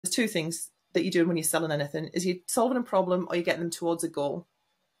There's two things that you're doing when you're selling anything, is you're solving a problem or you're getting them towards a goal.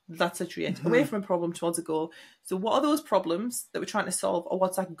 That's literally it. Away from a problem towards a goal. So what are those problems that we're trying to solve, or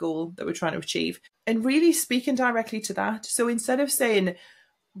what's that goal that we're trying to achieve? And really speaking directly to that. So instead of saying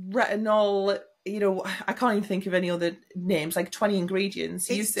retinol, you know, I can't even think of any other names, like 20 ingredients.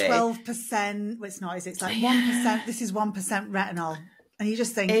 It's you say 12%. Well, it's not, is it? It's like 1%. This is 1% retinol. And you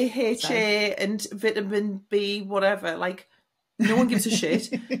just think AHA and vitamin B, whatever. Like, no one gives a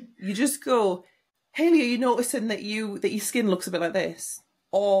shit. You just go, Hayley, are you noticing that your skin looks a bit like this?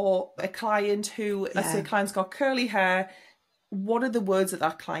 Or a client who, let's say a client's got curly hair, what are the words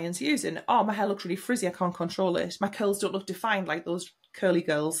that client's using? Oh, my hair looks really frizzy, I can't control it. My curls don't look defined like those curly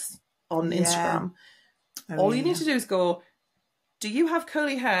girls on Instagram. All you need to do is go, do you have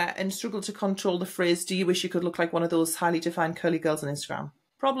curly hair and struggle to control the frizz? Do you wish you could look like one of those highly defined curly girls on Instagram?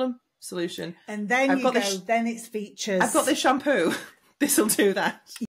 Problem, solution. And then then it's features. I've got this shampoo. This will do that.